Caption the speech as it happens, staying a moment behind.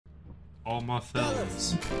All my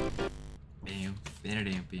fellas. Bam,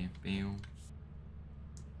 bam, bam, bam.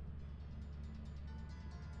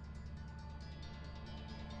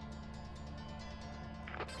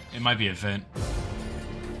 It might be a vent.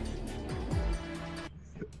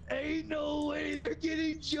 Ain't no way they're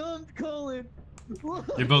getting jumped, Colin.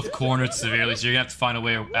 You're both cornered severely, so you're gonna have to find a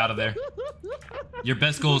way out of there. Your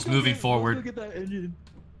best goal is moving forward. Let's go get that engine.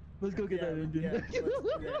 Let's go get that engine. Let's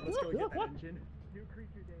go get that engine. New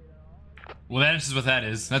creature data. Well, that is what that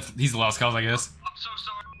is. He's the lost cause, I guess. I'm so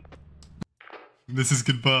sorry. This is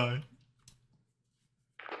goodbye.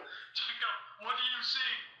 Jacob, what do you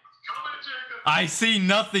see? Come in, Jacob. I see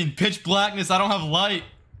nothing. Pitch blackness. I don't have light.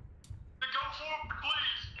 Go forward,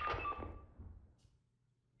 please.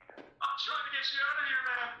 I'm trying to get you out of here,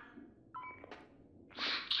 man.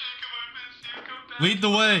 Jacob, I miss you. Come back. Lead the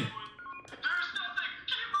way. There's nothing.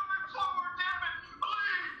 Keep moving forward, damn it.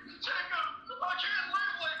 Please, Jacob. I can't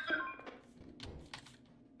live like this.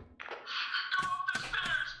 Go up the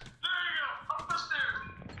stairs. There you go. Up the stairs.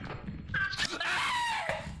 It's coming.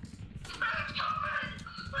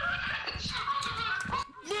 It's coming.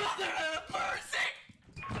 Mother of mercy!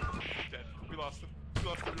 Dead. We lost him. We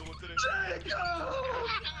lost the real one today.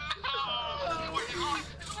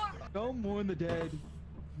 Don't mourn the dead.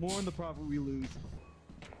 Mourn the prophet we lose.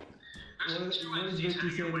 What is Victor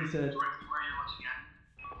saying he said?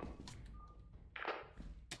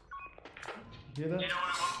 Hear that?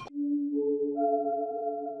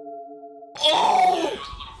 Oh!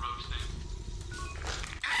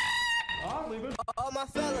 I'll leave it. All my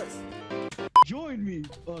fellas. Join me.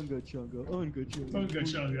 Unga chunga, unga chunga. Unga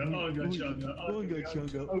chunga, unga chunga, Unga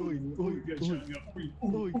chunga, unga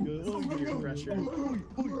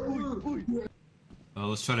chunga.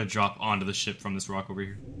 Let's try to drop onto the ship from this rock over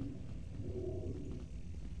here.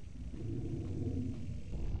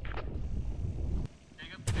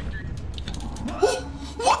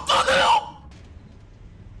 What the hell?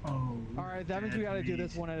 Oh. Alright, that means we gotta do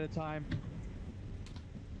this one at a time.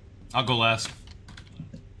 I'll go last.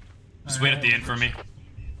 Just wait at the end for me. Alright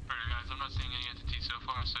guys, I'm not seeing any entities so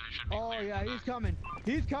far, so it should be Oh clear. yeah, he's coming.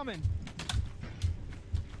 He's coming.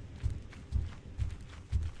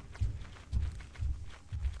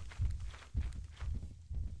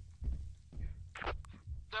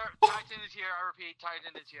 Titan is here. I repeat,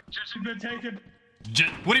 Titan is here. Jesse's been taken.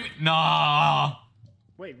 What do you mean? Nah.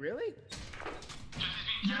 Wait, really? Jesse's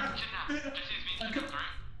being kidnapped. Jesse's being kidnapped,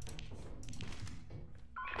 right?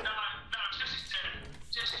 No, Jesse's dead.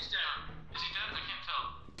 Jesse's dead. Is he dead? I can't tell.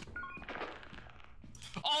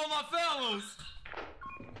 All my fellows!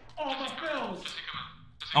 Oh, my fells! Jesse, come in.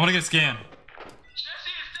 Jesse, I want to get a scan.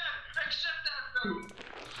 Jesse is dead! Accept that vote!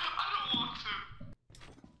 I don't want to.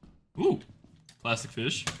 Ooh. Plastic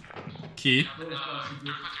fish. Key. There's one to your left.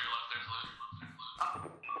 There's left.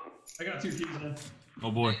 I got 2 keys left.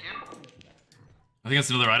 Oh boy. I think that's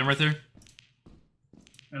another item right there.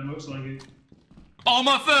 That looks like it. All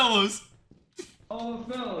my fellows! Oh,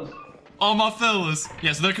 my fellas! All my fellas!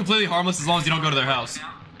 Yeah, so they're completely harmless as long as you don't go to their house.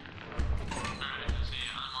 Alright, Jesse,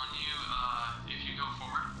 I'm on you. If you go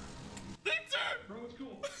forward. Victor! Bro, it's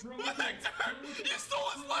cool. Bro, Victor! You stole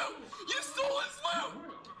his loot! You stole his loot!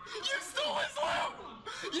 You stole his loot!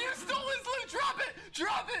 You stole his loot! Drop it!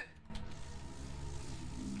 Drop it!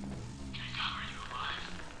 Jacob, are you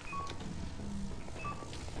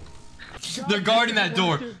alive? They're guarding that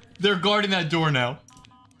door. They're guarding that door now.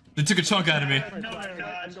 They took a chunk out of me. No, they're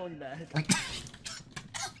not. I'm going back.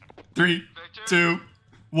 3, 2,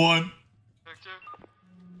 1. Victor.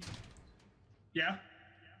 Yeah?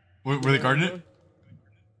 Were they guarding it?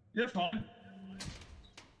 You're fine.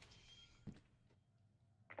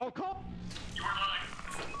 Oh, call. You were lying.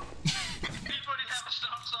 Anybody have a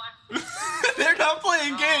stop sign? They're not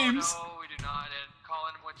playing games. No, we do not. And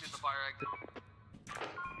Colin went to the fire exit. Are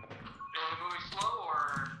we moving slow or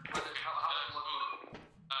how does it look?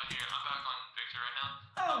 Here, I'm back on Victor right now.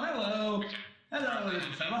 Oh, hello. Victor, Hello, little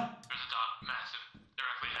fella. there's a dot, massive,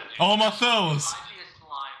 directly ahead of you. All my fellas. I see a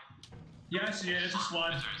slime. Yeah, I see it. It's a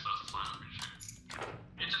slime. Sorry, so it's a slime, I'm pretty sure.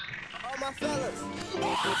 It's a... All my fellas.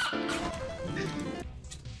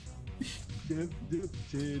 Dip, dip,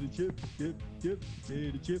 potato chip, dip, dip,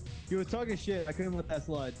 potato chip. He was talking shit. I couldn't let that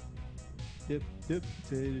slide. Dip, dip,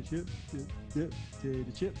 potato chip, dip, dip,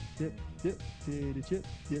 potato chip, dip, dip, potato chip,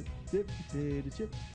 dip, dip, potato chip.